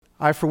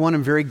I, for one,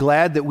 am very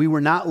glad that we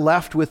were not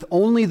left with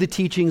only the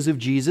teachings of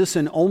Jesus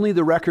and only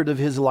the record of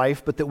his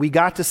life, but that we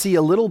got to see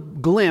a little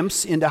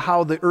glimpse into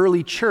how the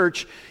early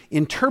church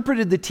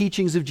interpreted the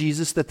teachings of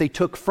Jesus that they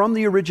took from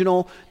the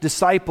original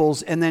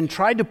disciples and then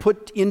tried to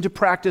put into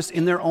practice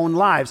in their own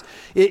lives.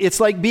 It's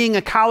like being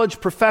a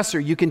college professor.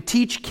 You can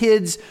teach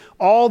kids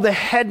all the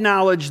head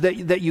knowledge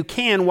that you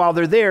can while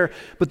they're there,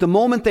 but the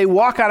moment they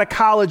walk out of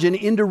college and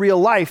into real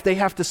life, they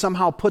have to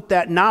somehow put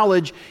that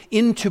knowledge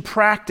into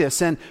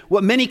practice. And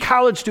what many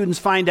college students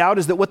find out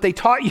is that what they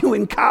taught you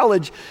in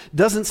college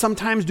doesn't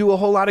sometimes do a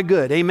whole lot of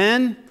good.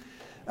 Amen?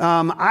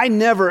 They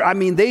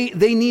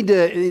need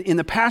to, in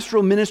the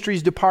pastoral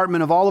ministries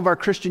department of all of our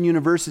Christian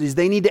universities,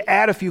 they need to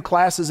add a few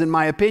classes, in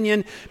my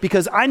opinion,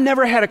 because I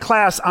never had a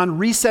class on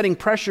resetting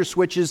pressure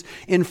switches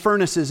in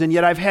furnaces, and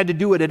yet I've had to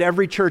do it at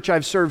every church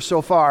I've served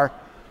so far.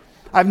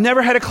 I've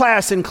never had a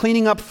class in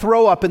cleaning up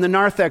throw up in the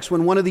narthex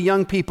when one of the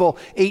young people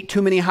ate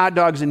too many hot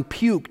dogs and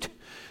puked.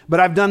 But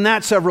I've done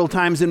that several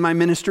times in my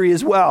ministry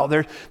as well.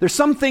 There's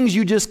some things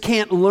you just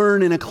can't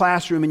learn in a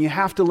classroom, and you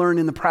have to learn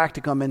in the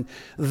practicum. And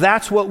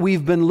that's what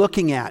we've been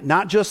looking at.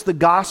 Not just the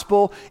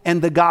gospel and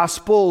the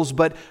gospels,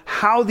 but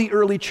how the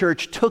early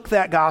church took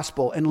that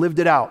gospel and lived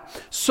it out.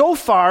 So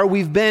far,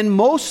 we've been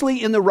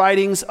mostly in the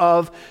writings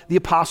of the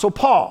Apostle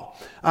Paul.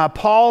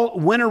 Paul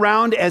went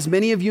around, as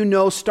many of you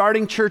know,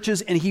 starting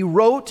churches, and he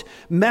wrote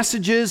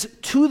messages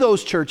to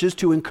those churches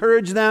to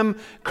encourage them,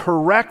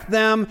 correct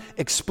them,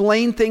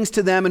 explain things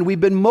to them, and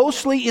we've been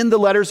mostly in the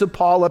letters of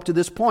Paul up to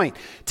this point.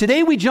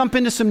 Today we jump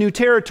into some new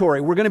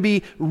territory. We're going to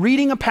be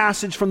reading a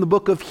passage from the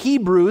book of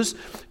Hebrews,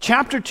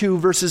 chapter 2,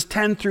 verses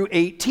 10 through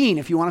 18.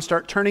 If you want to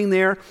start turning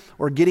there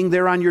or getting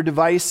there on your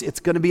device, it's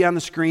going to be on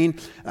the screen,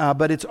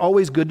 but it's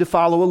always good to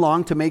follow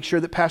along to make sure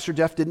that Pastor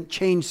Jeff didn't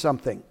change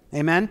something.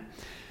 Amen?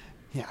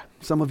 Yeah,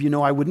 some of you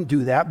know I wouldn't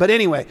do that. But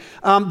anyway,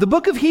 the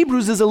book of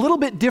Hebrews is a little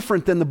bit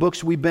different than the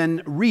books we've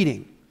been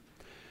reading.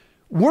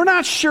 We're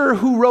not sure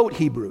who wrote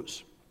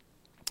Hebrews.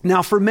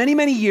 Now, for many,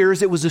 many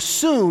years, it was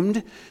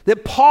assumed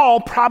that Paul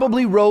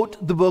probably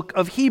wrote the book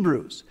of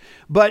Hebrews.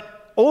 But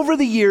over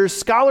the years,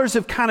 scholars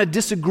have kind of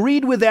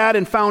disagreed with that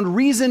and found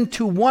reason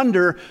to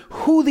wonder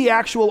who the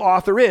actual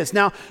author is.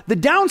 Now, the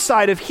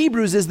downside of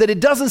Hebrews is that it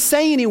doesn't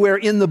say anywhere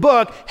in the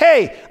book,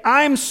 hey,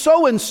 I'm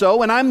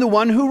so-and-so and I'm the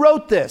one who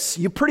wrote this.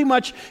 You pretty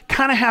much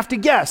kind of have to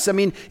guess. I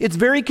mean, it's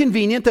very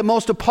convenient that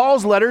most of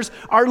Paul's letters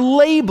are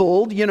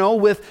labeled,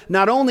 with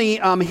not only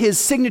his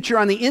signature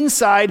on the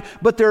inside,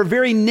 but their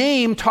very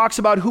name talks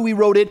about who he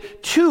wrote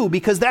it to,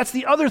 because that's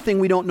the other thing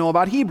we don't know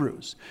about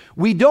Hebrews.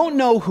 We don't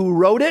know who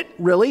wrote it,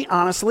 really,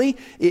 honestly,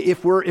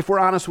 if we're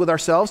honest with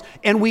ourselves,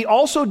 and we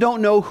also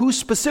don't know who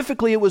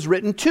specifically it was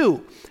written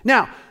to.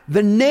 Now,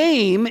 the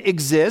name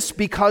exists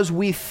because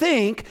we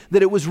think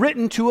that it was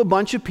written to a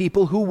bunch of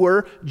people who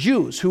were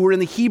Jews, who were in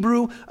the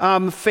Hebrew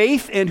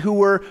faith, and who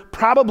were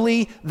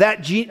probably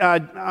that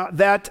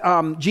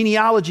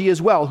genealogy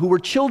as well, who were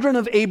children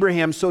of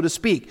Abraham, so to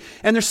speak.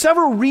 And there's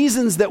several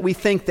reasons that we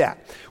think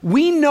that.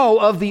 We know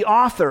of the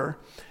author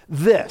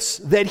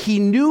that he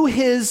knew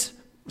his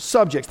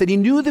subjects, that he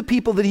knew the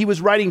people that he was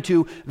writing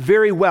to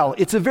very well.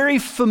 It's a very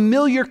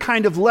familiar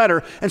kind of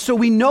letter, and so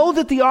we know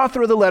that the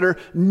author of the letter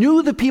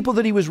knew the people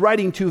that he was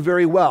writing to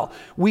very well.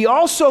 We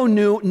also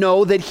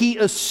know that he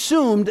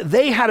assumed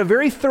they had a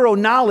very thorough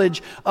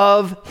knowledge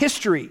of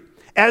history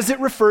as it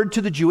referred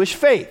to the Jewish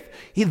faith.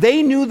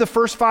 They knew the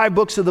first 5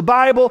 books of the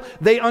Bible.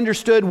 They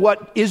understood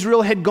what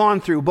Israel had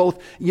gone through,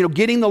 both,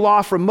 getting the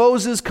law from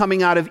Moses,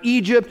 coming out of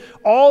Egypt,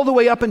 all the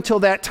way up until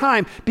that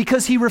time,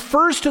 because he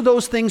refers to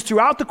those things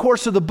throughout the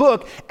course of the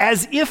book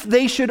as if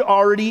they should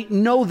already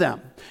know them.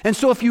 And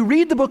so if you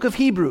read the book of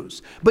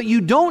Hebrews, but you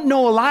don't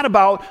know a lot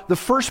about the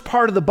first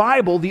part of the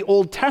Bible, the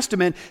Old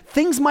Testament,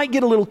 things might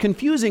get a little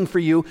confusing for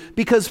you,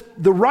 because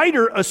the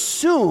writer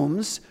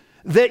assumes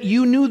that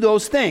you knew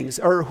those things,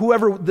 or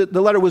whoever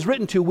the letter was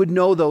written to would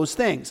know those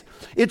things.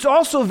 It's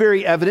also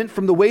very evident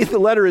from the way the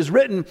letter is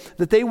written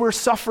that they were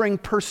suffering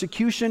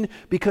persecution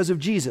because of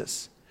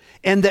Jesus,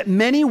 and that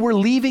many were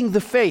leaving the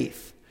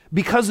faith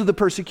because of the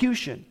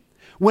persecution.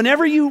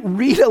 Whenever you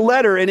read a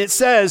letter and it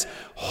says,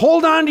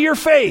 hold on to your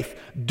faith,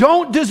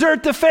 don't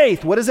desert the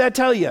faith, what does that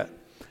tell you?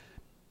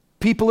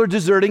 People are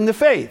deserting the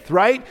faith,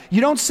 right?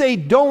 You don't say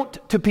don't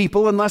to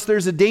people unless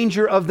there's a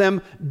danger of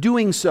them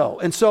doing so.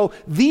 And so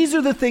these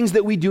are the things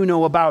that we do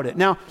know about it.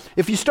 Now,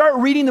 if you start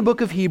reading the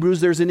book of Hebrews,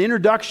 there's an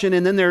introduction,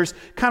 and then there's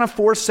kind of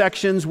 4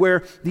 sections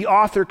where the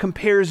author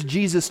compares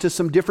Jesus to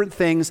some different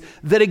things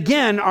that,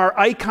 again, are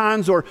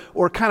icons or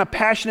kind of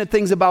passionate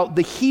things about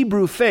the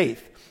Hebrew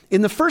faith.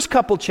 In the first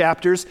couple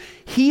chapters,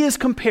 he is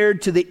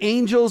compared to the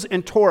angels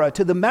and Torah,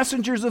 to the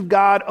messengers of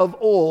God of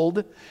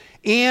old,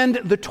 and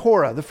the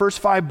Torah, the first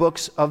 5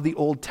 books of the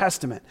Old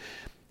Testament.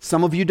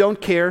 Some of you don't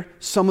care,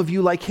 some of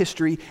you like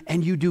history,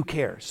 and you do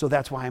care, so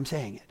that's why I'm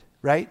saying it,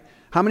 right?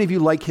 How many of you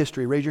like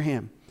history? Raise your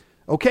hand.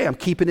 Okay, I'm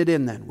keeping it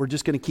in then. We're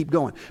just going to keep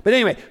going. But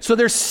anyway, so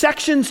there's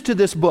sections to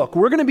this book.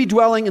 We're going to be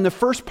dwelling in the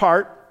first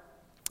part,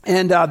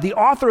 and the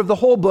author of the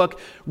whole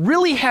book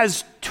really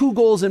has 2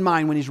 goals in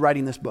mind when he's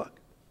writing this book.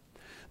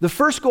 The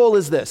first goal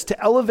is this: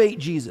 to elevate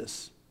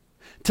Jesus,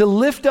 to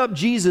lift up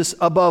Jesus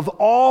above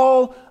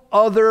all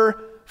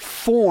other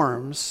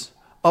forms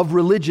of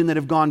religion that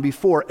have gone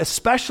before,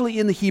 especially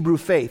in the Hebrew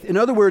faith. In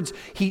other words,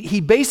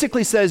 he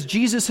basically says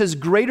Jesus is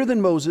greater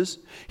than Moses,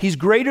 he's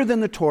greater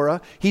than the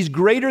Torah, he's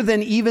greater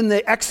than even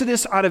the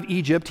Exodus out of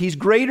Egypt, he's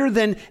greater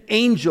than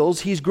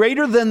angels, he's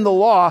greater than the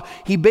law.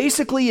 He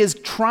basically is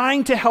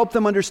trying to help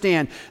them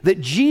understand that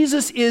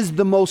Jesus is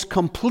the most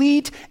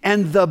complete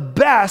and the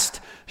best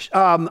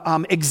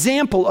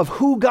example of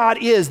who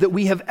God is that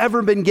we have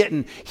ever been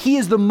getting. He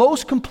is the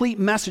most complete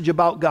message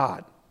about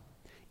God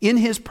in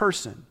his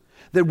person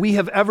that we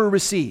have ever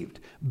received,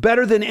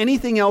 better than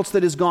anything else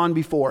that has gone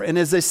before. And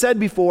as I said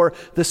before,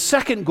 the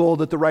second goal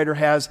that the writer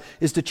has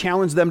is to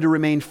challenge them to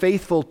remain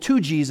faithful to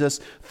Jesus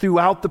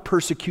throughout the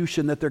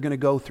persecution that they're going to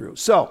go through.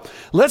 So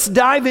let's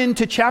dive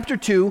into chapter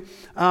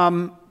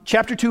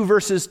 2,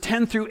 verses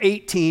 10 through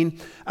 18,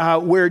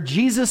 where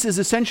Jesus is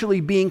essentially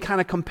being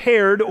kind of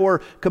compared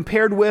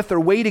with or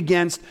weighed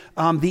against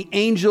the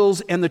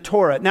angels and the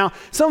Torah. Now,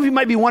 some of you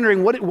might be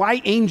wondering,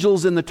 why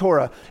angels in the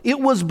Torah? It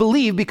was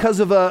believed, because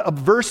of a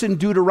verse in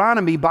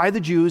Deuteronomy by the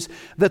Jews,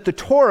 that the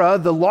Torah,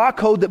 the law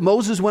code that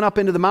Moses went up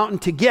into the mountain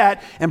to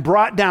get and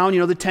brought down,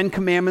 the 10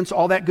 Commandments,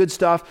 all that good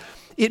stuff,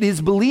 it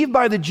is believed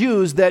by the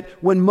Jews that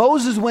when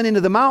Moses went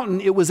into the mountain,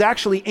 it was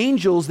actually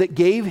angels that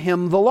gave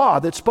him the law,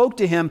 that spoke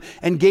to him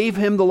and gave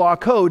him the law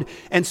code.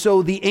 And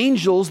so the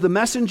angels, the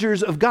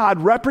messengers of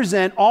God,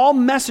 represent all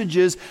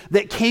messages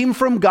that came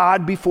from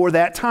God before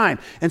that time.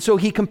 And so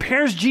he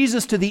compares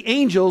Jesus to the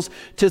angels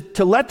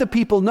to let the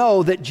people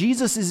know that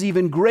Jesus is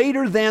even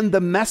greater than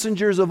the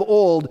messengers of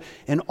old,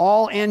 and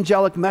all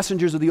angelic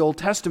messengers of the Old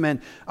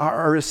Testament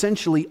are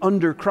essentially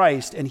under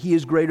Christ, and he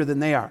is greater than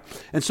they are.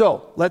 And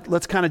so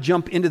let's kind of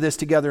jump into this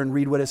together and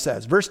read what it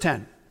says. Verse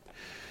 10.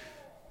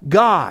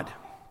 God,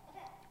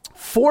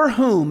 for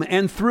whom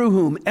and through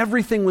whom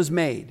everything was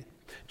made,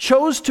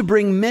 chose to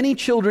bring many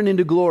children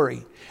into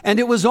glory, and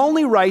it was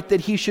only right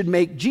that he should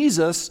make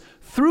Jesus,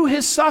 through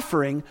his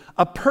suffering,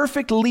 a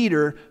perfect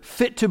leader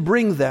fit to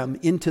bring them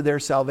into their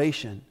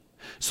salvation.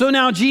 So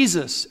now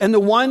Jesus and the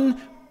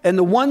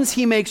ones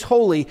he makes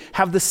holy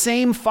have the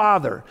same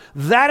Father.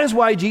 That is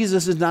why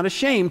Jesus is not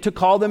ashamed to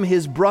call them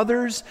his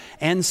brothers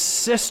and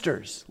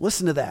sisters.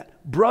 Listen to that.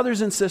 Brothers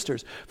and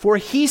sisters. For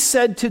he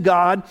said to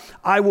God,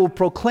 I will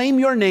proclaim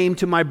your name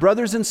to my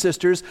brothers and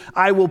sisters.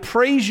 I will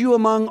praise you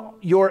among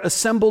your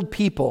assembled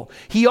people.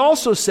 He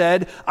also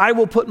said, I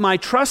will put my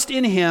trust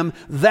in him.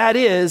 That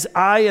is,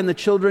 I and the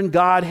children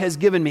God has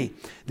given me.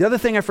 The other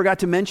thing I forgot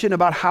to mention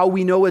about how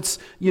we know it's,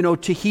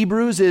 to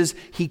Hebrews is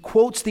he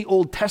quotes the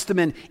Old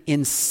Testament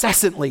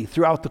incessantly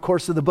throughout the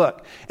course of the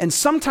book. And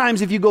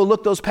sometimes if you go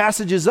look those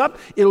passages up,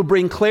 it'll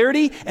bring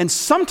clarity. And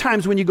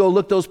sometimes when you go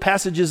look those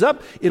passages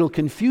up, it'll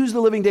confuse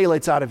the living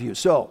daylights out of you.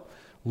 So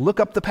look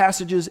up the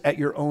passages at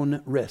your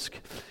own risk.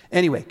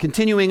 Anyway,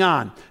 continuing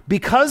on.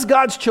 Because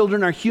God's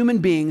children are human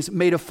beings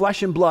made of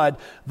flesh and blood,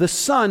 the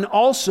Son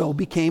also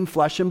became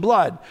flesh and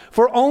blood.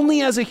 For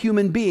only as a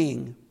human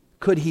being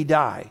could he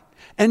die.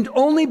 And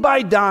only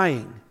by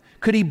dying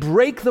could he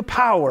break the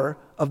power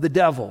of the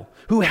devil,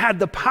 who had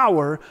the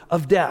power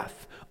of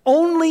death.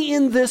 Only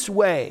in this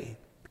way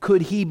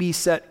could he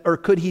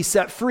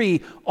set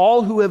free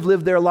all who have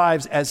lived their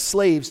lives as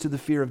slaves to the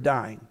fear of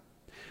dying.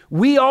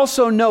 We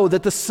also know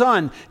that the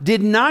Son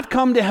did not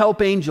come to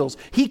help angels.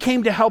 He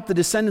came to help the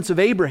descendants of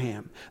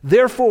Abraham.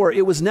 Therefore,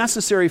 it was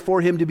necessary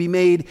for him to be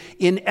made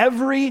in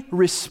every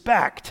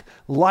respect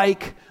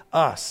like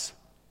us,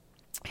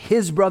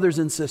 his brothers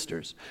and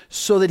sisters,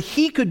 so that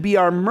he could be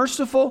our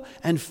merciful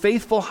and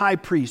faithful high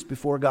priest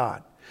before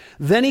God.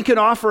 Then he could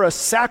offer a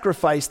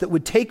sacrifice that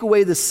would take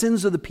away the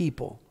sins of the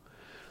people.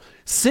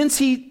 Since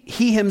he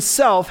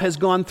himself has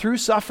gone through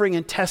suffering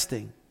and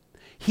testing,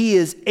 he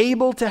is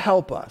able to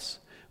help us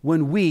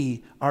when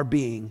we are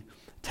being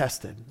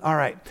tested. All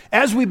right.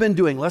 As we've been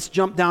doing, let's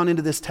jump down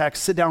into this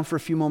text, sit down for a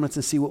few moments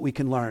and see what we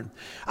can learn.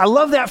 I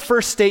love that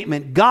first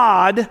statement,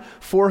 God,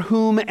 for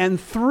whom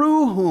and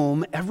through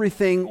whom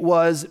everything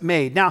was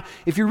made. Now,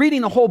 if you're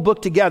reading the whole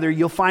book together,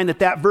 you'll find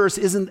that verse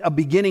isn't a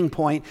beginning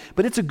point,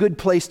 but it's a good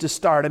place to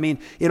start. I mean,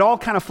 it all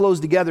kind of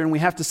flows together, and we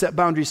have to set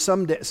boundaries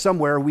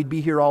somewhere. We'd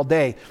be here all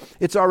day.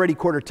 It's already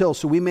 1:45,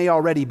 so we may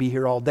already be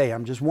here all day.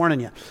 I'm just warning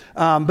you.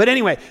 But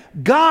anyway,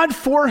 God,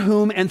 for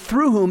whom and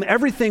through whom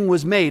everything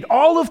was made,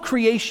 all of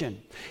creation,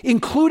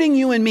 including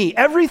you and me,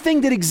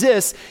 everything that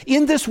exists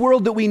in this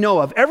world that we know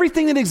of,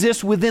 everything that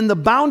exists within the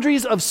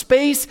boundaries of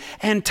space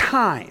and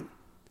time,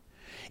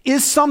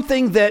 is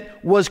something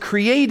that was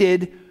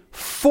created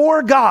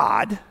for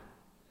God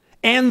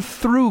and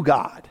through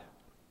God.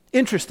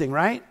 Interesting,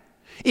 right?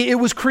 It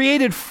was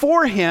created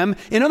for him.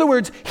 In other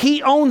words,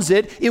 he owns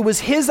it. It was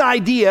his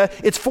idea.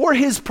 It's for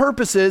his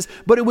purposes,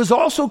 but it was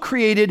also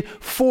created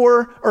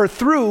for or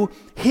through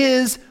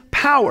his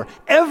power,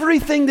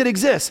 everything that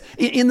exists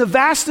in the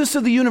vastness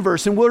of the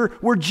universe, and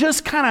we're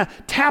just kind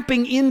of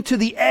tapping into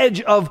the edge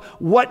of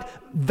what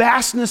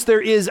vastness there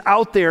is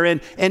out there,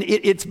 and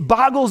it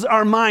boggles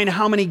our mind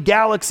how many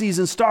galaxies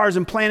and stars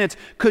and planets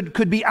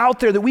could be out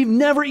there that we've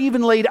never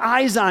even laid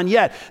eyes on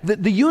yet.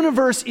 The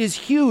universe is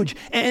huge,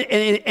 and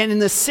in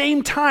the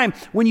same time,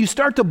 when you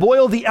start to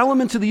boil the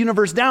elements of the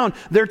universe down,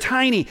 they're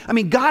tiny. I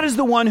mean, God is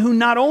the one who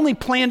not only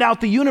planned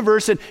out the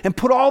universe and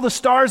put all the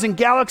stars and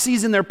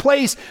galaxies in their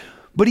place,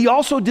 but he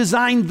also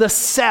designed the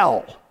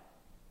cell.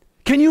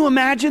 Can you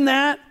imagine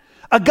that?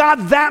 A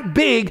God that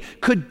big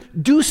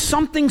could do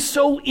something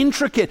so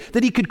intricate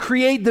that he could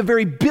create the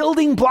very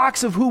building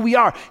blocks of who we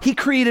are. He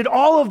created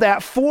all of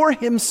that for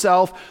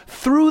himself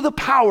through the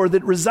power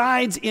that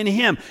resides in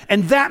him.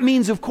 And that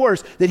means, of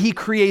course, that he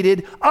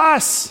created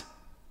us.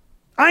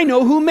 I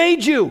know who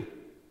made you.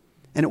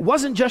 And it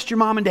wasn't just your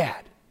mom and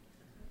dad.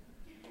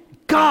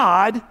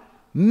 God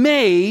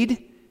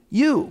made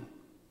you.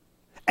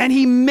 And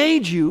he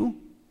made you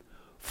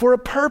for a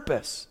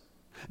purpose.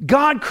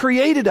 God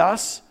created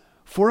us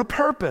for a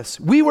purpose.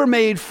 We were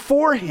made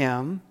for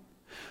him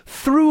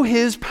through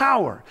his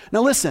power.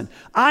 Now listen,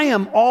 I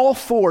am all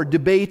for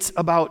debates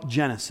about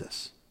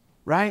Genesis,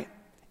 right?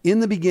 In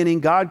the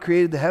beginning, God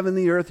created the heaven and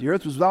the earth. The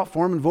earth was without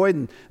form and void,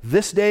 and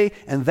this day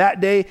and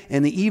that day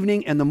and the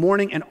evening and the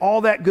morning and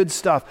all that good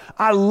stuff.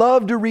 I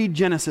love to read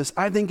Genesis.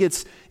 I think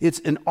it's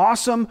an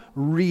awesome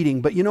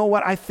reading. But you know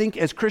what? I think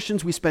as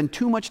Christians, we spend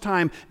too much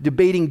time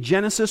debating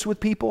Genesis with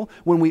people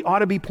when we ought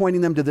to be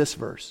pointing them to this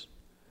verse.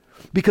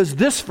 Because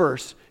this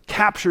verse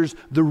captures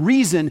the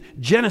reason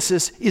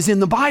Genesis is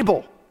in the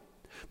Bible.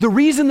 The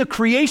reason the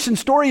creation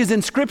story is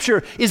in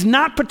Scripture is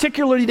not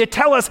particularly to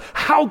tell us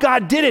how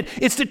God did it.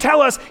 It's to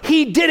tell us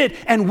he did it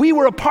and we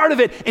were a part of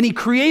it, and he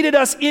created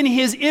us in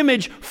his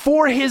image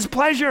for his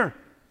pleasure.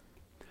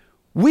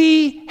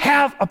 We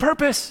have a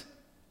purpose.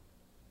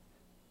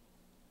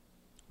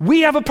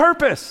 We have a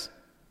purpose.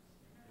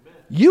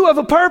 You have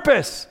a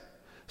purpose.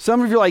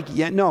 Some of you are like,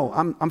 yeah, no,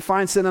 I'm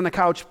fine sitting on the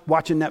couch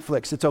watching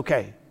Netflix. It's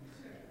okay.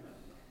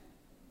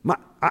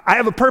 I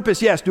have a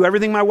purpose, yes. Do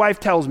everything my wife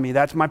tells me.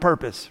 That's my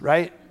purpose,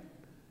 right?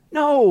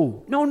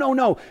 No.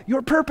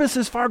 Your purpose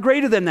is far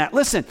greater than that.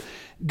 Listen,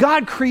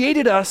 God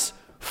created us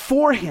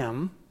for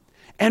him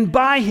and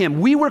by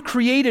him. We were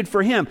created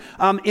for him.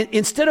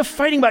 Instead of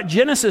fighting about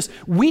Genesis,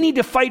 we need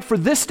to fight for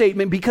this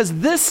statement, because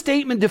this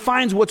statement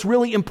defines what's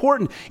really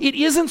important. It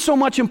isn't so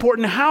much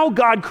important how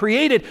God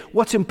created.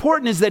 What's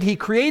important is that he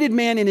created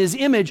man in his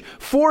image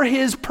for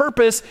his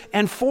purpose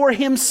and for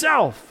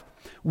himself.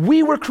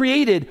 We were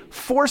created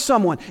for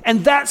someone,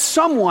 and that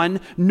someone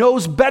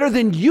knows better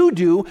than you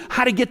do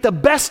how to get the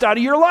best out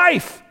of your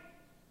life.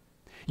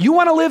 You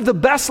want to live the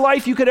best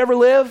life you could ever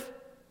live?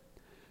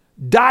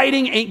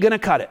 Dieting ain't going to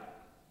cut it.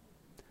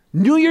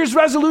 New Year's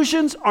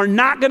resolutions are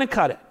not going to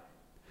cut it.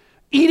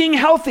 Eating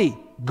healthy,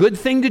 good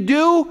thing to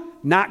do,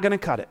 not going to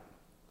cut it.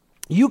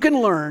 You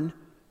can learn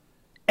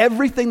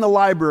everything the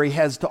library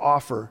has to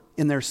offer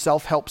in their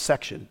self-help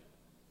section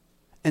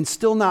and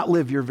still not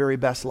live your very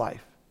best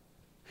life.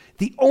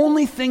 The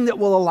only thing that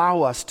will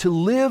allow us to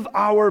live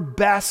our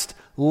best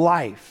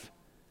life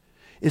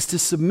is to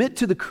submit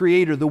to the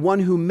Creator, the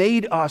one who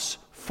made us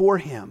for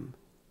him,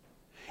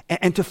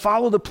 and to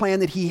follow the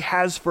plan that he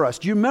has for us.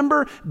 Do you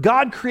remember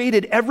God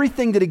created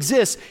everything that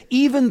exists,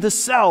 even the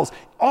cells,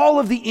 all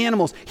of the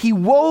animals. He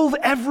wove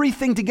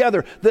everything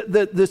together.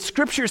 The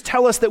scriptures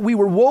tell us that we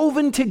were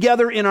woven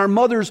together in our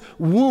mother's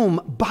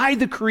womb by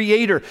the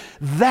Creator.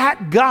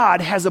 That God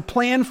has a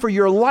plan for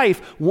your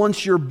life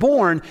once you're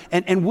born.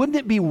 And wouldn't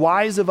it be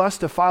wise of us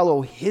to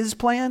follow his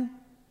plan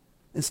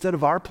instead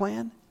of our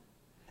plan?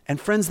 And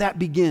friends, that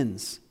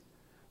begins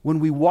when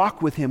we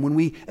walk with him, when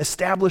we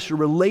establish a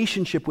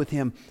relationship with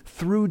him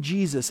through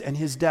Jesus and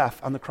his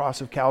death on the cross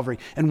of Calvary.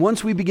 And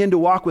once we begin to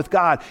walk with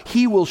God,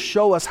 he will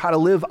show us how to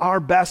live our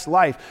best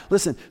life.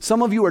 Listen,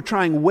 some of you are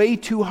trying way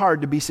too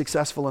hard to be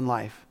successful in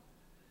life.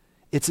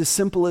 It's as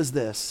simple as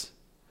this: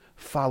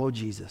 follow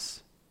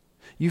Jesus.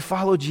 You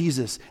follow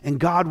Jesus, and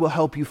God will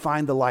help you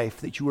find the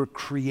life that you were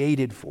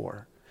created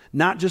for.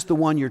 Not just the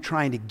one you're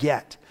trying to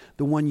get,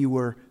 the one you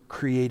were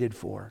created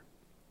for.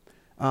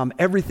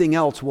 Everything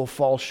else will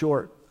fall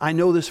short. I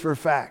know this for a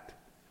fact.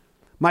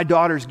 My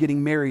daughter's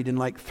getting married in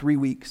like 3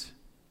 weeks.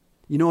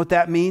 You know what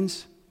that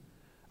means?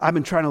 I've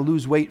been trying to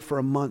lose weight for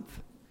a month.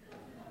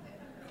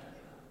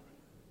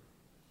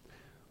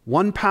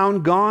 1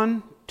 pound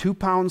gone, 2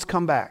 pounds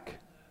come back.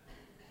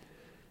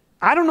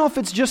 I don't know if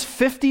it's just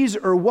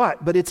 50s or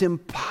what, but it's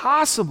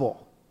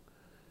impossible.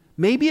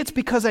 Maybe it's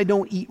because I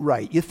don't eat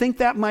right. You think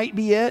that might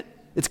be it?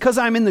 It's because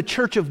I'm in the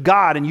church of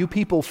God and you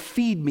people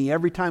feed me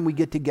every time we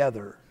get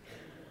together.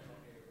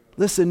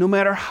 Listen, no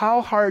matter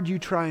how hard you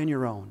try on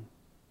your own,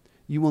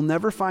 you will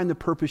never find the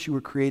purpose you were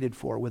created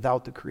for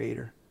without the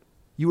Creator.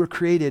 You were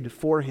created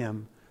for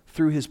him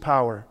through his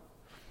power.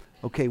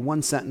 Okay,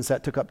 one sentence,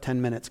 that took up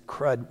 10 minutes.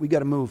 Crud, we got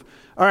to move.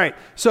 All right,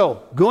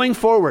 so going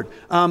forward,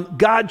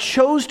 God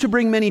chose to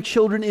bring many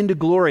children into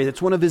glory.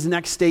 That's one of his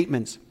next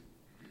statements.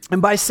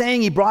 And by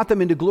saying he brought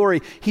them into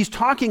glory, he's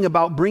talking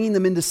about bringing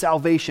them into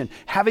salvation,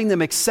 having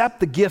them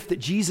accept the gift that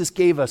Jesus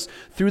gave us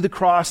through the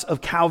cross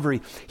of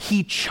Calvary.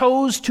 He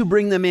chose to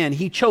bring them in.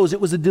 He chose. It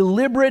was a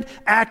deliberate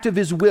act of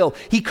his will.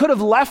 He could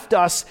have left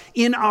us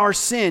in our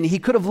sin. He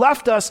could have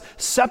left us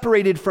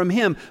separated from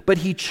him, but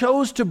he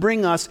chose to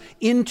bring us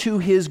into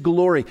his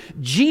glory.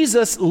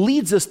 Jesus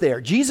leads us there.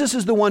 Jesus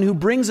is the one who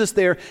brings us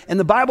there, and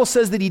the Bible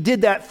says that he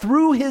did that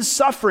through his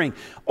suffering.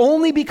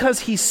 Only because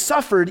he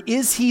suffered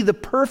is he the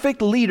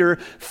perfect leader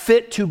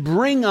fit to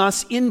bring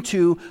us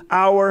into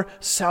our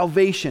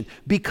salvation.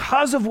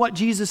 Because of what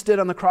Jesus did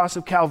on the cross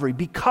of Calvary,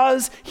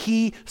 because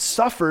he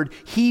suffered,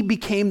 he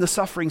became the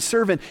suffering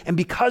servant. And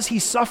because he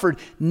suffered,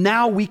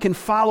 now we can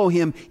follow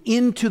him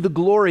into the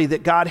glory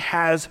that God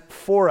has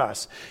for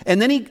us.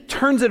 And then he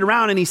turns it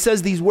around and he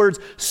says these words,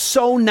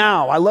 so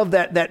now. I love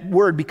that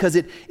word because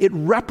it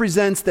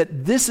represents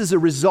that this is a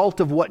result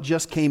of what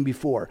just came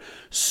before.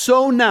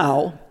 So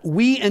now,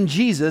 we and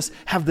Jesus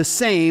have the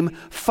same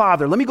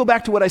Father. Let me go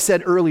back to what I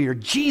said earlier.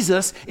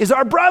 Jesus is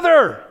our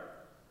brother.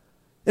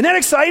 Isn't that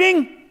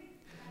exciting?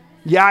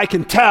 Yeah, I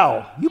can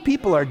tell. You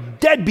people are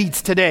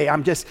deadbeats today.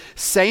 I'm just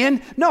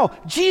saying. No,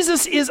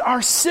 Jesus is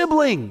our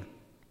sibling.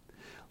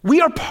 We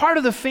are part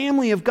of the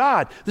family of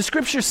God. The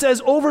scripture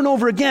says over and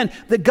over again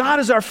that God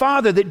is our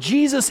Father, that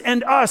Jesus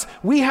and us,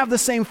 we have the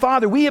same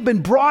Father. We have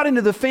been brought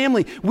into the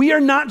family. We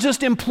are not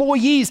just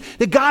employees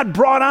that God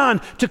brought on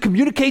to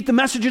communicate the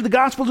message of the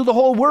gospel to the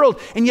whole world.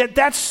 And yet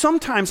that's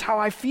sometimes how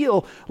I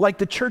feel like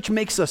the church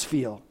makes us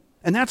feel.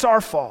 And that's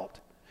our fault.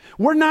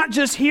 We're not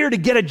just here to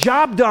get a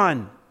job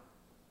done.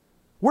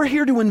 We're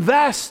here to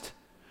invest.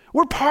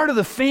 We're part of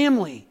the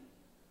family.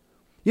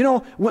 You know,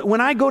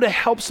 when I go to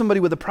help somebody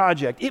with a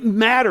project, it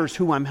matters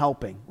who I'm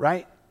helping,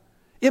 right?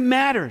 It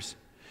matters.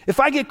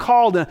 If I get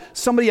called and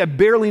somebody I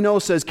barely know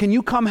says, can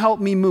you come help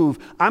me move?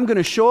 I'm going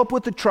to show up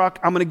with the truck.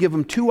 I'm going to give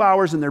them 2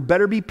 hours and there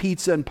better be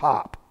pizza and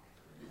pop.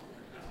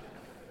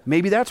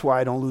 Maybe that's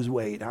why I don't lose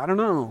weight. I don't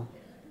know,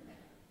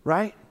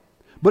 right?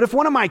 But if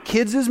one of my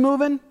kids is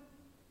moving,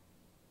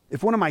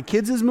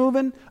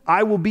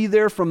 I will be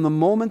there from the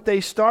moment they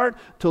start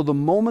till the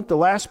moment the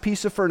last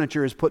piece of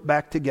furniture is put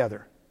back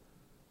together.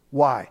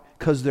 Why?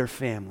 Because they're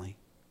family.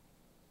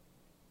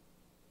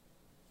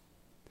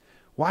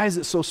 Why is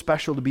it so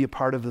special to be a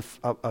part of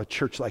a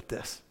church like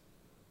this?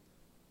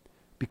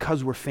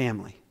 Because we're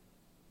family.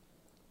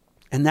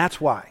 And that's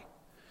why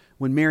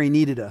when Mary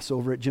needed us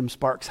over at Jim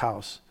Sparks'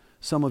 house,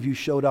 some of you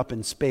showed up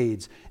in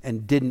spades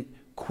and didn't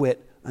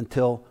quit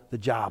until the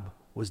job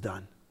was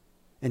done.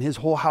 And his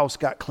whole house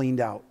got cleaned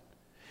out.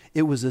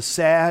 It was a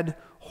sad,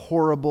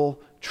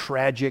 horrible,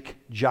 tragic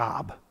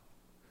job.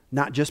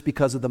 Not just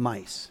because of the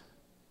mice,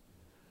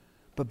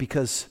 but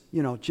because,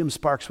 Jim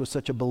Sparks was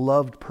such a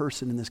beloved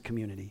person in this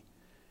community.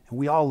 And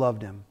we all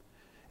loved him.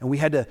 And we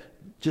had to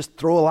just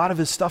throw a lot of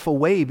his stuff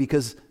away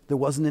because there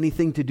wasn't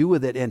anything to do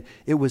with it. And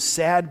it was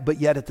sad, but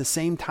yet at the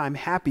same time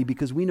happy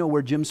because we know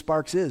where Jim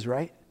Sparks is,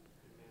 right?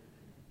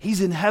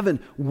 He's in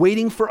heaven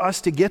waiting for us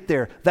to get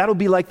there. That'll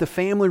be like the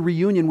family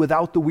reunion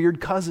without the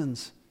weird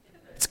cousins.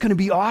 It's going to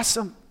be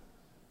awesome.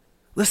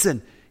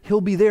 Listen,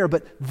 he'll be there,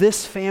 but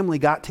this family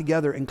got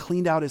together and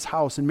cleaned out his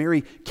house. And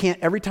Mary can't,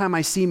 every time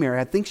I see Mary,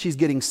 I think she's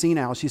getting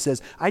senile. She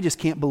says, I just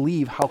can't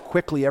believe how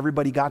quickly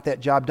everybody got that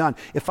job done.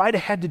 If I'd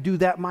have had to do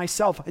that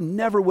myself, I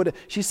never would have.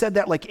 She said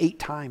that like 8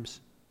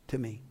 times to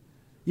me.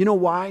 You know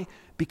why?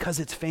 Because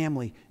it's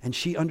family, and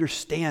she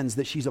understands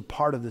that she's a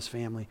part of this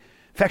family.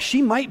 In fact,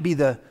 she might be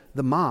the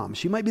mom.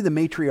 She might be the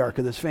matriarch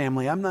of this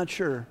family. I'm not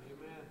sure.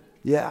 Amen.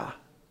 Yeah.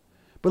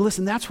 But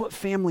listen, that's what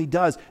family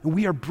does. And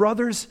we are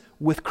brothers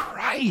with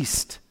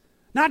Christ.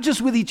 Not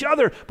just with each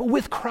other, but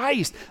with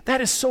Christ.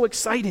 That is so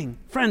exciting.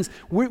 Friends,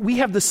 we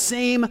have the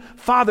same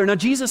Father. Now,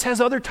 Jesus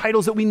has other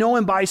titles that we know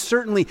him by,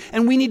 certainly,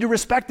 and we need to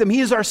respect them.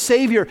 He is our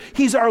Savior.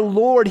 He's our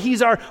Lord.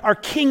 He's our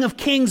King of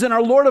Kings and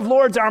our Lord of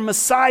Lords, our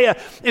Messiah,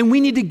 and we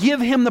need to give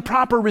him the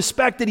proper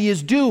respect that he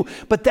is due.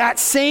 But that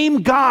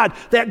same God,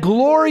 that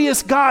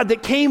glorious God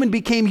that came and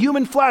became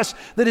human flesh,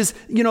 that is,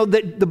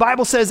 that the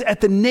Bible says,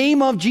 at the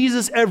name of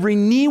Jesus, every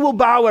knee will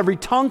bow, every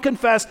tongue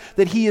confess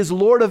that he is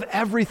Lord of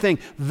everything.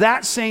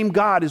 That same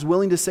God is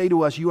willing to say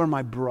to us, you are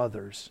my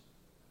brothers.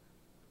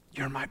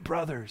 You're my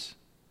brothers.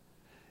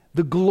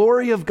 The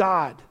glory of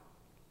God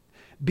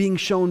being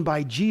shown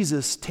by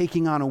Jesus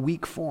taking on a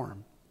weak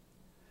form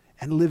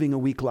and living a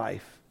weak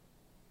life.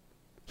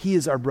 He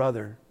is our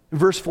brother.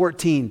 Verse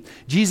 14,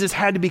 Jesus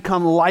had to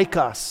become like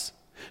us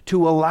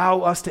to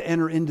allow us to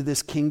enter into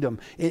this kingdom.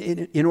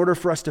 In order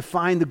for us to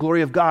find the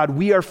glory of God,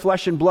 we are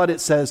flesh and blood, it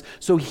says,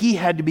 so he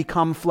had to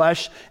become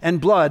flesh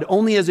and blood.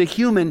 Only as a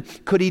human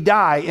could he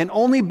die, and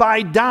only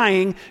by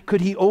dying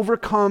could he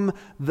overcome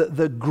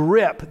the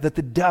grip that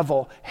the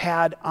devil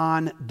had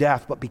on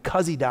death. But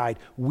because he died,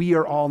 we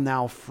are all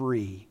now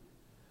free.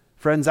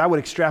 Friends, I would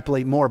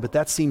extrapolate more, but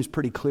that seems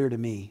pretty clear to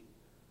me.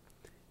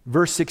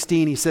 Verse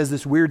 16, he says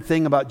this weird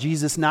thing about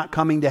Jesus not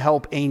coming to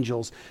help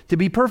angels. To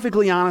be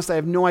perfectly honest, I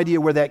have no idea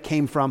where that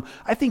came from.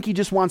 I think he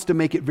just wants to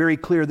make it very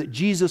clear that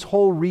Jesus'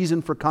 whole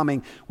reason for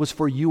coming was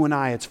for you and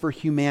I. It's for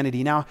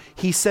humanity. Now,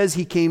 he says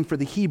he came for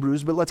the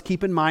Hebrews, but let's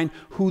keep in mind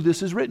who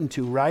this is written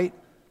to, right?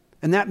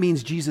 And that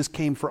means Jesus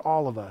came for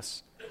all of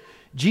us.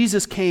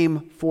 Jesus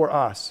came for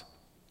us.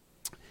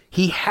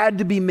 He had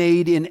to be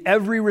made in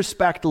every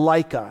respect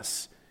like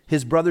us,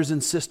 his brothers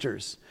and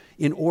sisters,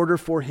 in order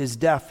for his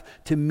death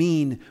to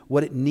mean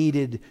what it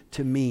needed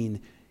to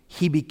mean.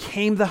 He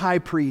became the high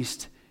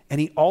priest, and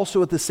he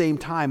also at the same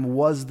time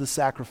was the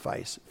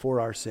sacrifice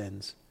for our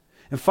sins.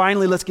 And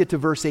finally, let's get to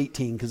verse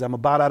 18, because I'm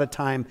about out of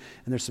time,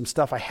 and there's some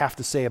stuff I have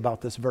to say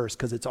about this verse,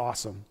 because it's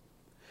awesome.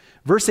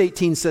 Verse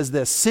 18 says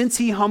this, since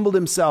he humbled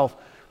himself,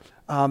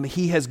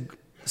 he has...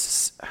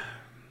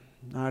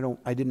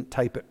 I didn't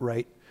type it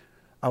right.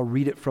 I'll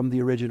read it from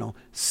the original.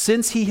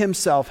 Since he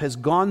himself has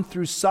gone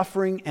through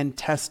suffering and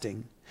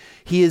testing,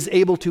 he is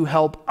able to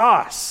help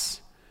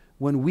us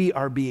when we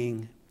are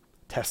being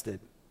tested.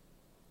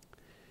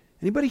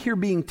 Anybody here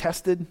being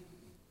tested?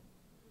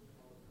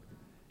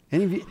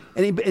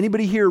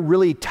 Anybody here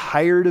really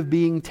tired of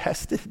being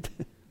tested?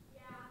 Yeah,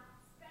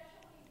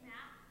 especially math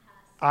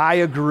tests. I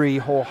agree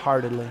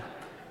wholeheartedly.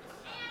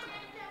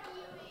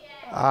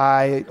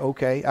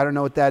 Okay, I don't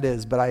know what that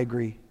is, but I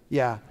agree.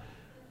 Yeah.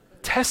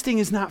 Testing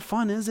is not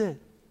fun, is it?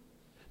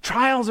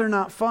 Trials are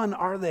not fun,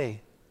 are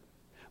they?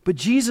 But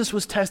Jesus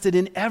was tested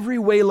in every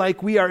way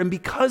like we are, and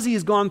because he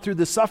has gone through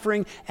the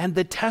suffering and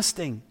the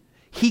testing,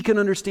 he can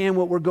understand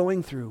what we're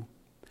going through.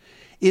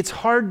 It's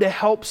hard to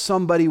help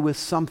somebody with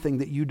something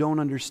that you don't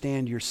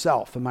understand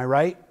yourself, am I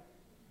right?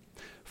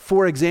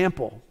 For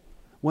example,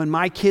 when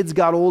my kids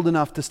got old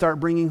enough to start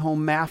bringing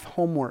home math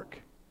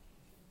homework,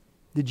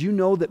 did you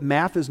know that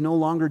math is no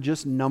longer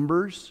just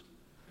numbers?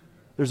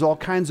 There's all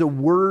kinds of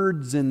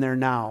words in there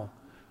now.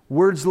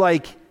 Words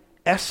like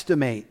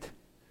estimate.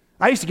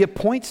 I used to get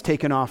points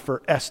taken off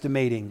for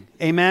estimating.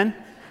 Amen?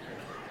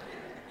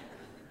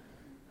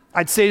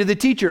 I'd say to the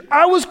teacher,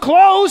 I was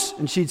close.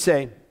 And she'd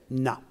say,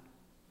 no.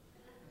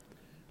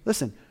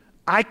 Listen,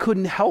 I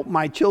couldn't help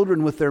my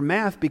children with their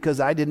math because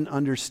I didn't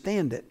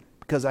understand it,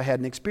 because I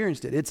hadn't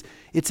experienced it.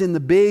 It's in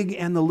the big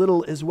and the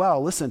little as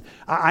well. Listen,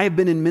 I have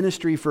been in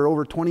ministry for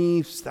over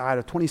 20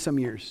 some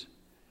years.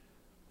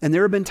 And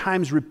there have been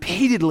times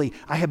repeatedly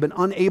I have been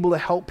unable to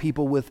help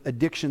people with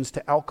addictions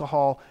to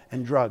alcohol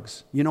and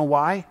drugs. You know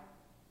why?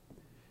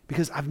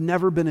 Because I've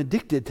never been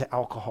addicted to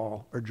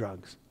alcohol or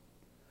drugs.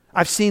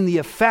 I've seen the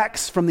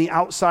effects from the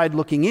outside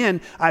looking in.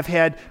 I've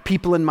had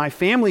people in my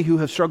family who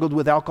have struggled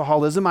with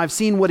alcoholism. I've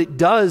seen what it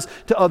does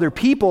to other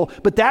people,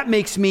 but that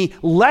makes me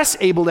less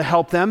able to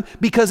help them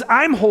because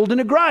I'm holding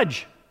a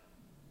grudge.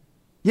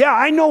 Yeah,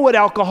 I know what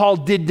alcohol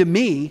did to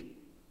me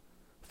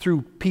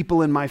through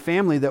people in my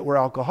family that were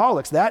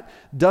alcoholics. That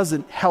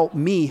doesn't help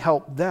me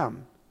help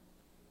them.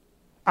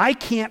 I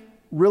can't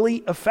really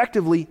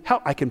effectively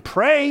help. I can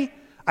pray.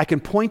 I can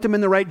point them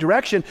in the right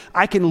direction.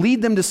 I can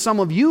lead them to some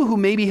of you who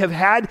maybe have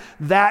had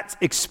that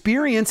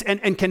experience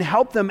and can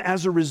help them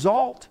as a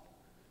result.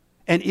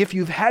 And if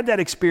you've had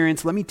that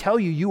experience, let me tell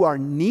you, you are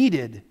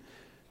needed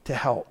to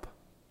help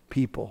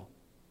people.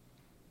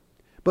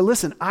 But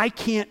listen, I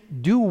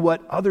can't do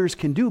what others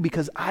can do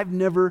because I've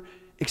never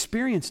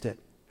experienced it.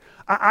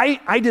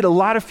 I did a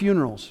lot of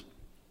funerals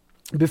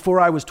before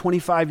I was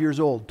 25 years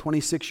old,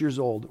 26 years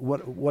old,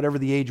 whatever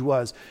the age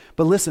was.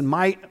 But listen,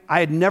 I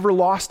had never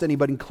lost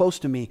anybody close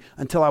to me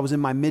until I was in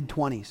my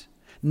mid-20s.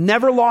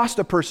 Never lost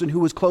a person who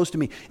was close to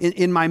me.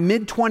 In my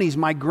mid-20s,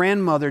 my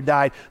grandmother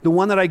died, the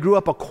one that I grew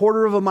up a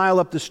quarter of a mile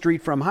up the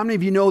street from. How many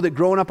of you know that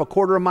growing up a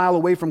quarter of a mile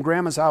away from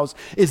grandma's house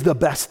is the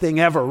best thing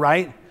ever,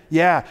 right?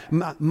 Yeah,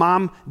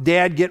 mom,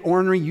 dad get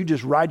ornery, you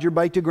just ride your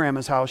bike to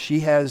grandma's house.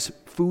 She has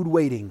food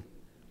waiting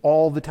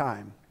all the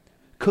time.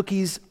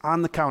 Cookies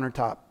on the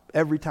countertop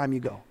every time you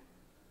go.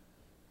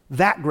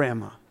 That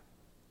grandma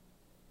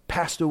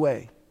passed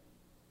away.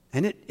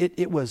 And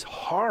it was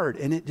hard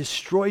and it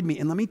destroyed me.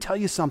 And let me tell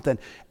you something.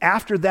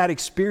 After that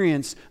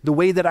experience, the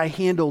way that I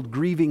handled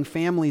grieving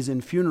families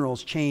and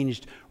funerals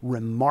changed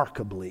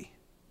remarkably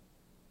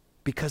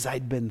because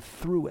I'd been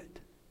through it,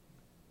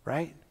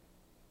 right?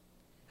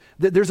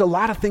 There's a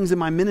lot of things in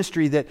my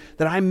ministry that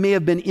I may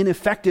have been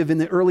ineffective in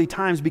the early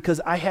times because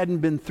I hadn't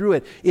been through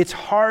it. It's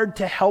hard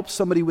to help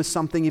somebody with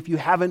something if you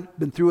haven't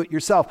been through it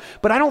yourself.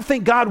 But I don't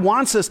think God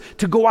wants us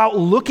to go out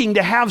looking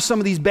to have some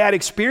of these bad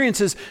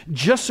experiences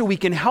just so we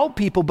can help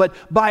people. But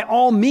by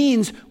all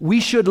means, we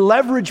should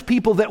leverage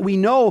people that we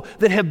know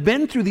that have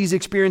been through these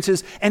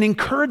experiences and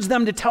encourage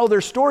them to tell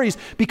their stories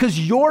because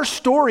your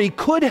story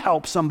could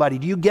help somebody.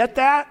 Do you get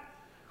that?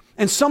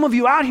 And some of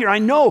you out here, I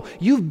know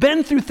you've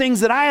been through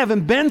things that I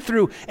haven't been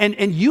through,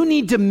 and you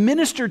need to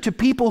minister to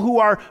people who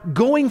are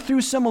going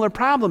through similar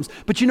problems.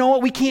 But you know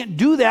what? We can't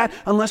do that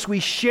unless we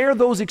share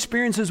those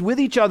experiences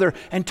with each other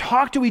and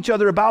talk to each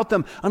other about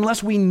them.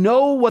 Unless we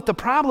know what the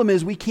problem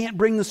is, we can't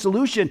bring the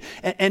solution.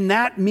 And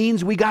that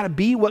means we got to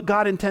be what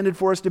God intended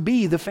for us to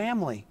be, the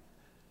family,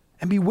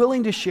 and be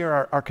willing to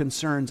share our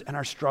concerns and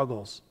our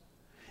struggles.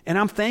 And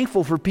I'm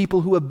thankful for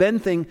people who have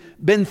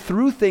been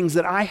through things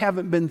that I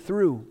haven't been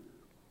through.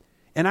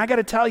 And I got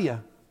to tell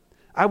you,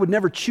 I would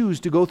never choose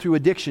to go through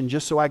addiction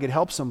just so I could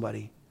help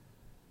somebody.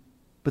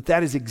 But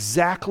that is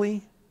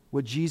exactly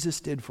what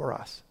Jesus did for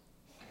us.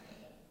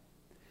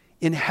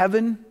 In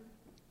heaven,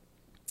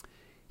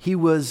 he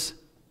was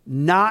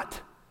not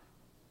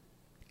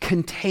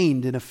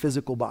contained in a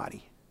physical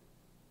body.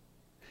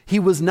 He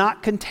was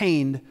not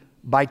contained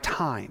by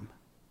time.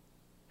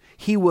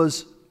 He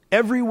was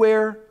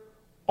everywhere,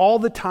 all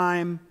the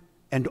time,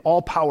 and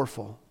all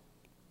powerful.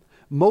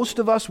 Most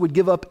of us would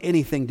give up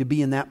anything to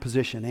be in that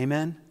position.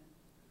 Amen?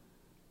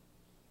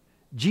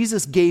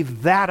 Jesus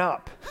gave that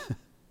up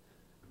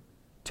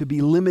to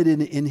be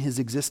limited in his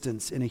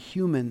existence in a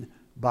human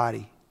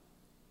body.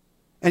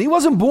 And he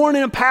wasn't born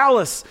in a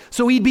palace,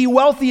 so he'd be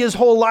wealthy his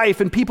whole life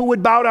and people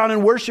would bow down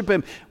and worship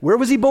him. Where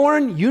was he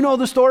born? You know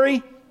the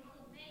story.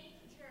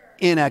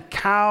 In a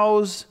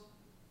cow's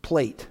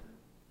plate,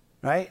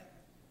 right?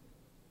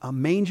 A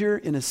manger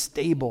in a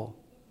stable.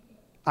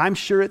 I'm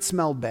sure it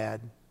smelled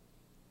bad.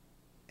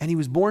 And he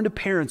was born to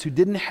parents who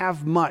didn't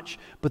have much,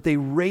 but they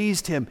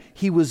raised him.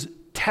 He was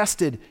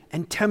tested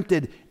and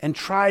tempted and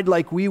tried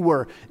like we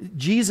were.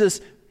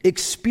 Jesus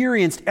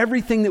experienced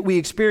everything that we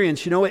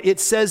experience. You know,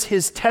 it says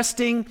his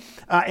testing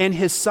and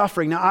his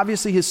suffering. Now,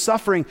 obviously, his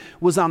suffering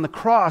was on the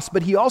cross,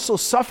 but he also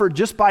suffered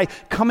just by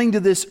coming to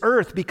this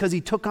earth because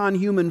he took on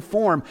human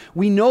form.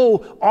 We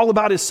know all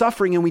about his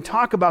suffering, and we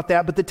talk about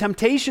that, but the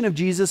temptation of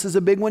Jesus is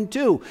a big one,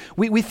 too.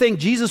 We think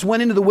Jesus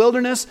went into the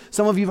wilderness.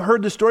 Some of you have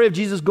heard the story of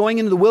Jesus going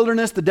into the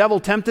wilderness. The devil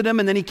tempted him,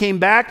 and then he came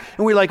back,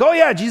 and we're like, oh,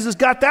 yeah, Jesus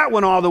got that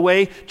one all the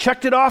way,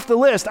 checked it off the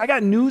list. I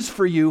got news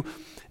for you.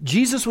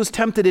 Jesus was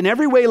tempted in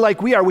every way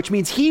like we are, which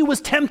means he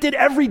was tempted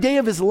every day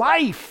of his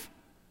life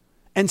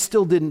and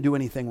still didn't do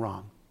anything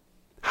wrong.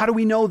 How do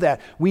we know that?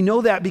 We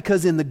know that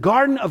because in the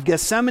Garden of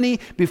Gethsemane,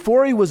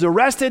 before he was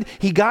arrested,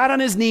 he got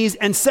on his knees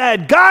and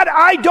said, God,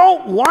 I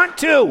don't want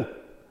to.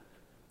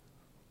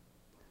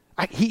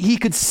 He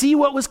could see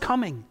what was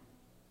coming.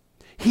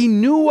 He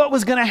knew what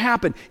was going to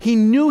happen. He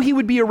knew he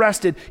would be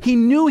arrested. He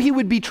knew he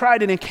would be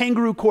tried in a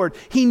kangaroo court.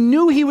 He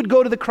knew he would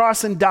go to the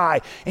cross and die,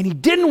 and he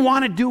didn't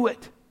want to do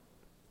it.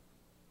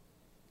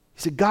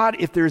 He said, God,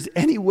 if there's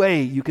any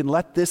way you can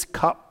let this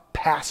cup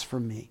pass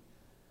from me,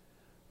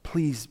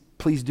 please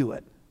do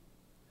it.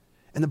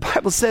 And the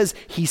Bible says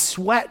he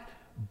sweat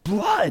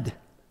blood.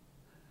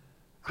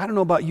 I don't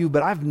know about you,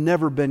 but I've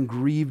never been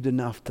grieved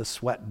enough to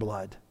sweat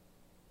blood.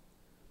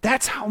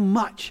 That's how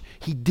much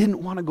he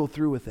didn't want to go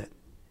through with it.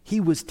 He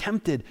was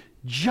tempted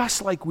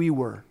just like we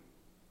were,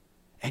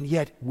 and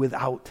yet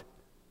without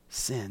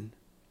sin.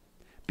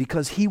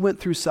 Because he went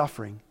through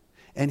suffering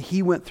and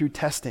he went through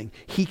testing,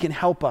 he can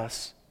help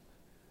us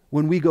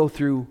when we go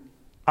through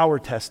our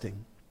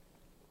testing.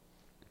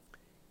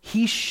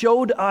 He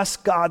showed us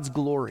God's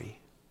glory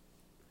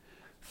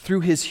through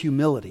his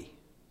humility.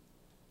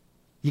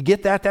 You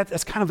get that?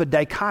 That's kind of a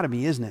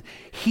dichotomy, isn't it?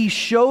 He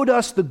showed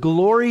us the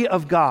glory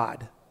of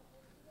God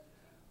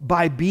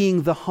by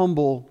being the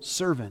humble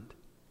servant.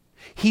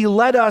 He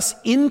led us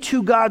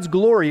into God's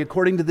glory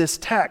according to this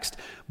text,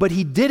 but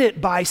he did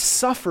it by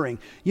suffering.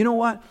 You know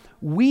what?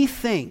 We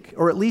think,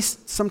 or at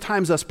least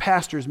sometimes us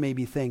pastors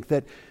maybe think,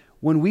 that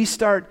when we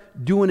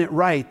start doing it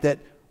right, that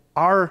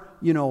our,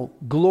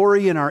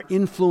 glory and our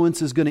influence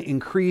is going to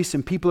increase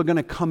and people are going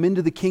to come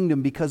into the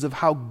kingdom because of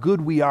how good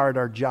we are at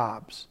our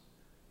jobs.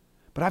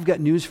 But I've got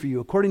news for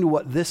you. According to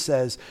what this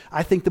says,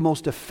 I think the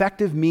most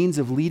effective means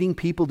of leading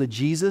people to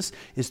Jesus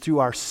is through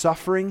our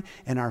suffering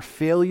and our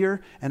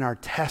failure and our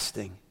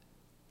testing.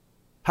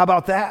 How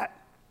about that?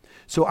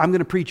 So I'm going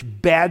to preach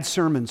bad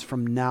sermons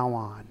from now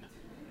on.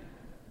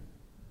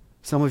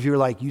 Some of you are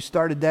like, you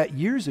started that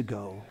years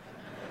ago.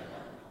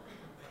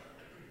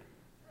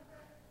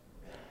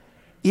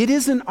 It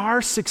isn't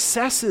our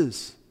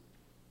successes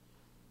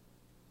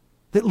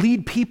that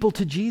lead people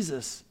to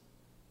Jesus.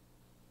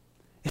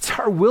 It's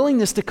our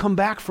willingness to come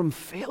back from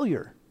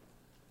failure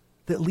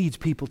that leads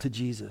people to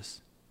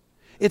Jesus.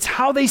 It's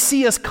how they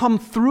see us come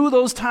through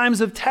those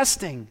times of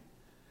testing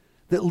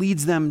that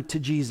leads them to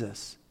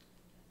Jesus.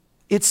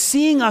 It's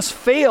seeing us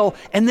fail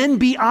and then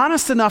be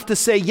honest enough to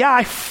say, yeah,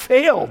 I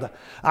failed.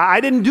 I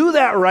didn't do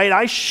that right.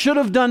 I should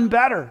have done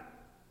better.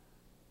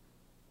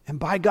 And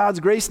by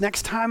God's grace,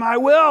 next time I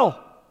will.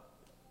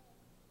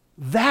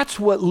 That's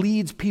what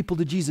leads people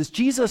to Jesus.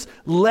 Jesus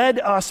led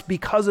us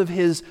because of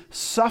his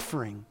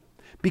suffering,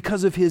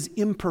 because of his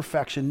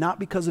imperfection, not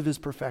because of his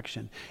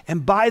perfection.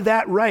 And by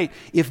that right,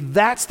 if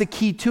that's the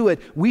key to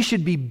it, we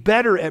should be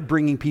better at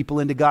bringing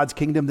people into God's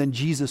kingdom than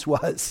Jesus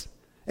was.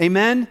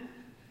 Amen?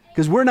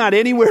 Because we're not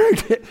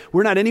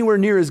anywhere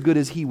near as good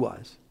as he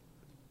was.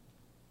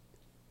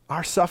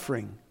 Our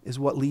suffering is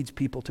what leads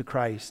people to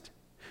Christ.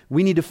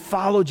 We need to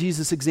follow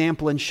Jesus'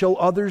 example and show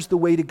others the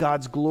way to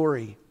God's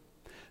glory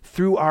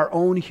through our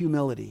own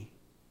humility,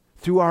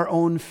 through our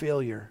own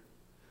failure,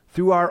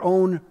 through our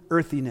own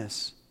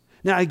earthiness.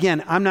 Now,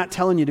 again, I'm not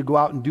telling you to go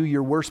out and do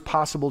your worst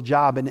possible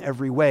job in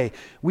every way.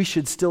 We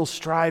should still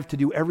strive to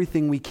do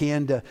everything we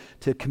can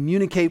to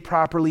communicate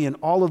properly and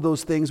all of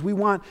those things. We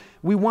want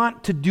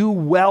to do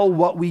well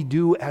what we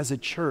do as a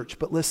church.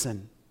 But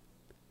listen,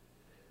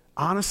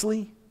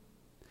 honestly,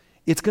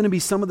 it's going to be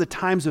some of the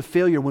times of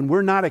failure when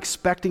we're not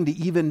expecting to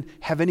even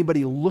have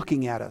anybody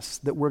looking at us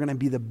that we're going to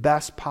be the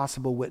best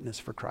possible witness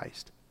for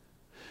Christ.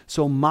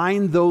 So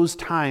mind those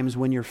times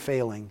when you're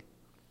failing.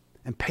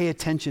 And pay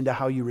attention to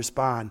how you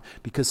respond,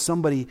 because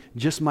somebody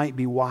just might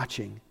be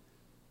watching.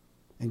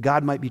 And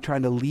God might be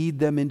trying to lead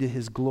them into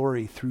his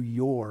glory through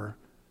your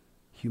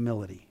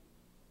humility.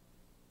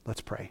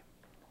 Let's pray.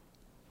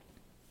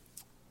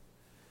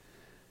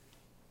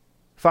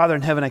 Father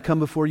in heaven, I come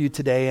before you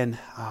today, and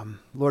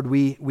Lord,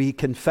 we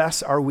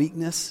confess our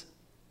weakness.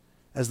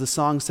 As the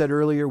song said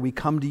earlier, we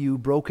come to you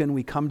broken.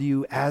 We come to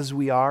you as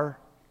we are.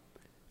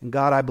 And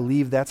God, I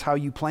believe that's how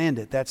you planned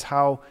it. That's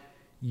how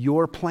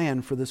your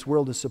plan for this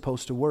world is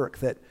supposed to work,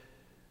 that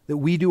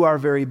we do our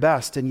very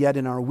best, and yet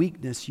in our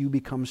weakness, you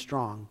become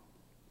strong.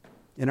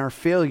 In our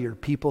failure,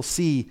 people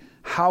see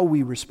how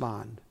we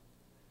respond,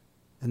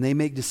 and they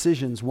make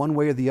decisions one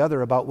way or the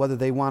other about whether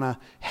they want to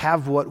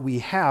have what we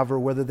have or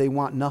whether they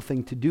want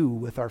nothing to do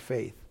with our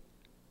faith.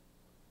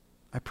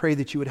 I pray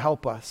that you would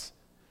help us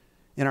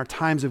in our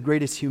times of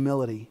greatest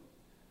humility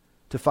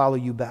to follow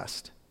you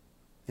best.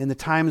 In the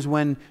times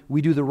when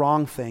we do the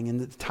wrong thing, in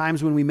the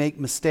times when we make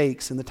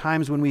mistakes, in the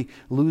times when we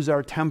lose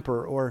our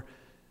temper or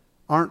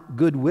aren't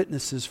good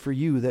witnesses for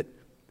you, that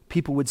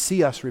people would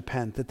see us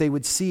repent, that they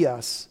would see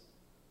us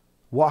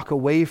walk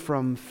away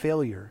from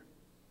failure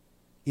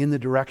in the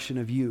direction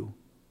of you.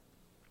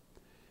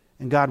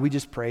 And God, we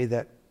just pray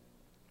that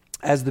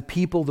as the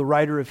people the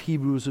writer of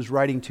Hebrews is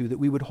writing to, that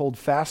we would hold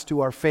fast to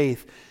our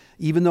faith,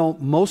 even though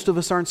most of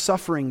us aren't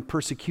suffering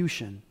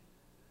persecution.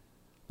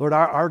 Lord,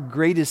 our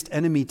greatest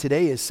enemy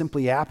today is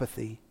simply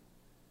apathy.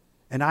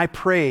 And I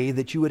pray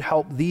that you would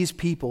help these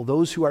people,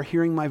 those who are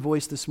hearing my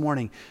voice this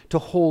morning, to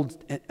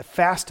hold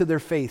fast to their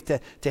faith,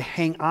 to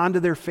hang on to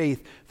their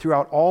faith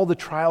throughout all the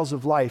trials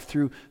of life,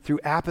 through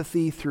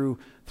apathy, through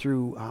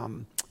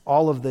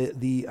all of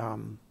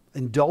the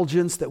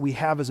indulgence that we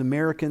have as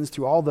Americans,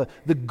 through all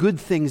the good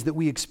things that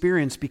we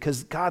experience,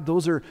 because, God,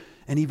 those are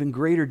an even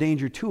greater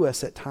danger to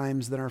us at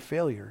times than our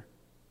failure.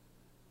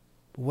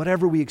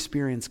 Whatever we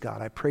experience,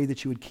 God, I pray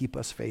that you would keep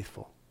us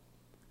faithful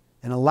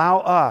and allow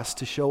us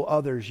to show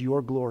others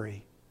your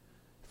glory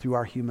through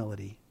our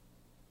humility.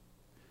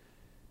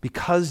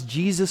 Because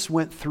Jesus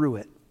went through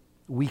it,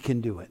 we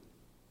can do it.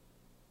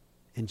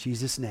 In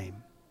Jesus'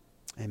 name,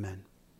 amen.